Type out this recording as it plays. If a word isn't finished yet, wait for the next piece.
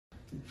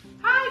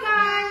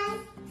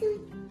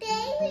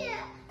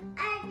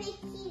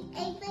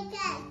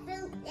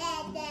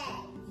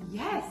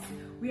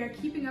we are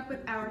keeping up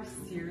with our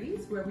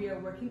series where we are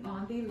working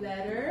on the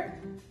letter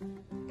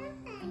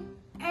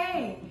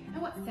A. And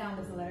what sound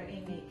does the letter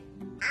A make?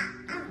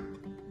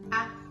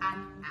 Ah, ah,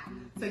 ah.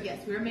 So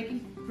yes, we are making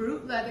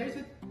fruit leathers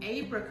with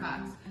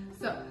apricots.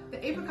 So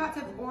the apricots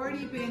have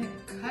already been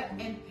cut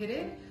and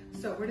pitted.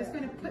 So we're just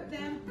going to put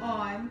them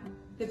on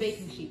the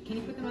baking sheet. Can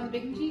you put them on the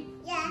baking sheet?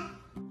 Yeah.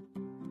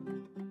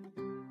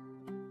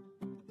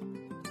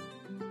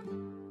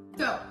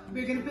 So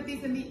we're going to put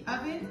these in the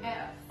oven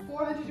at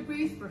 400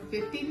 degrees for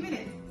 15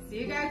 minutes. See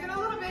you guys in a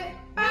little bit.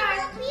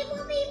 Bye. We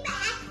will be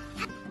back.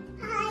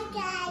 Hi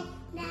guys.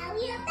 Now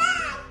we are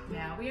back.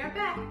 Now we are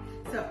back.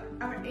 So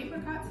our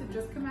apricots have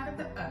just come out of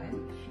the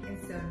oven, and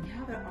so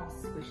now they're all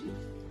squishy.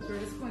 So we're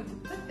just going to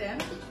put them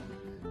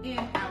in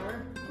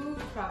our food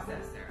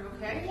processor,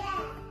 okay?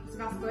 Yeah. So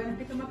now let's go ahead and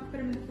pick them up and put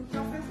them in the food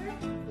processor.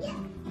 Yeah.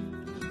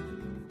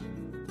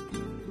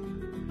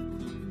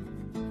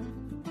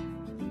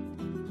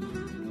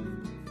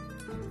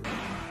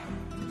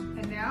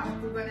 And now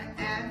we're going to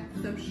add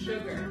some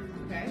sugar,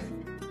 okay?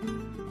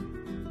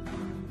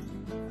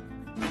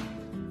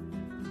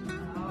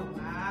 Oh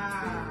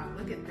wow,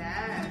 look at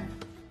that.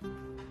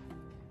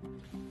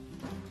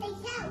 I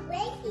can't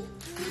wait to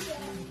eat it.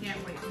 You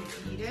can't wait to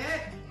eat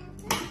it.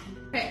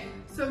 Okay,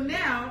 so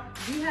now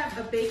we have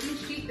a baking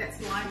sheet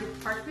that's lined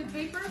with parchment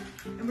paper,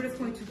 and we're just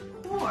going to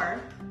pour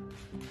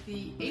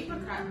the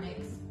apricot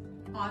mix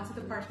onto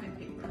the parchment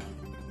paper.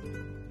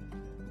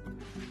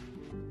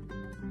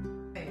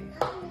 Okay.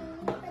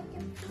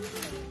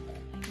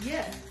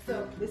 Yes,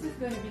 so this is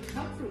going to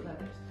become fruit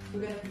leathers.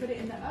 We're going to put it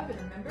in the oven,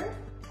 remember?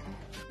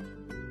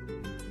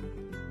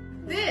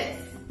 This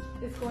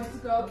is going to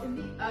go in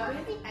the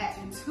oven at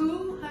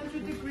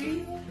 200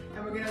 degrees,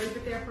 and we're going to leave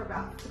it there for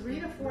about 3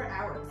 to 4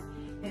 hours.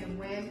 And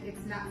when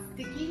it's not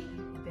sticky,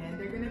 then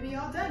they're going to be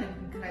all done, and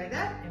we can cut it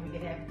up, and we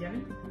can have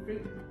yummy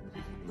fruit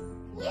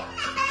leathers. Yeah.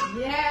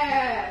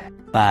 Yeah!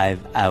 5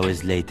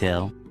 hours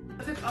later.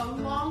 It took a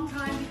long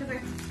time because I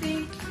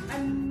think I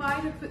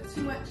might have put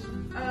too much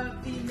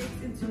of the mix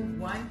into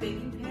one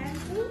baking pan,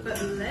 but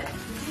let's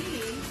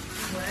see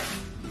what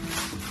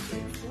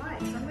it's like.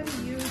 So I'm going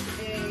to use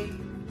a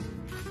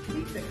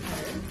pizza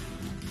cutter.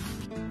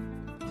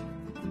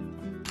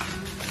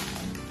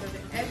 So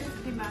the edges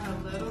came out a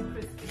little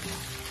crispy.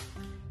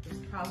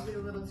 There's probably a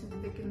little too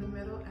thick in the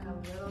middle and a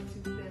little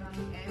too thin on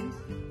the ends,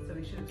 so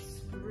we should have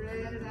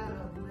spread it out a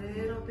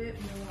little bit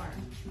more.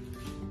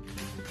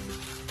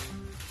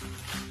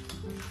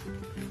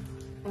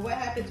 But what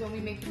happens when we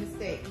make a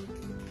mistake?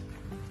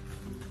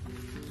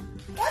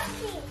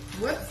 Whoopsie.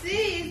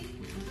 Whoopsies!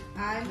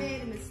 I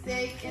made a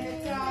mistake and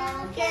it's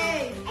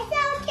okay. It's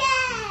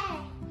okay.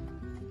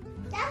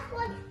 That's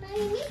what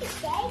we need to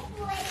say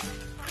for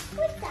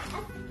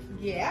applesauce.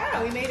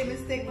 Yeah, we made a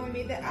mistake when we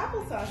made the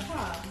applesauce,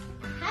 huh?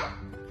 Uh-huh.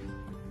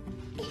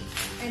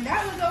 And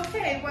that was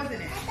okay,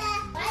 wasn't it?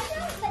 Why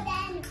don't we put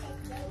that in the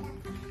fridge?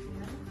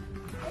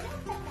 I don't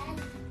put that in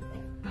the fridge.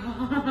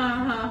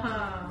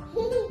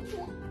 Fruit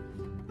leather.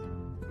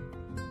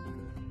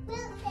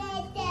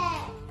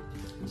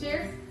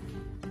 Cheers.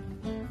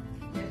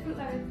 Here's fruit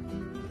leather.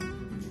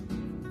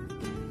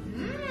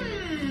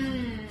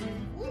 Mmm.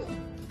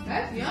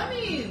 That's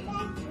yummy.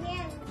 That's yummy.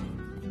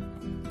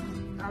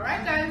 All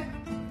right, guys.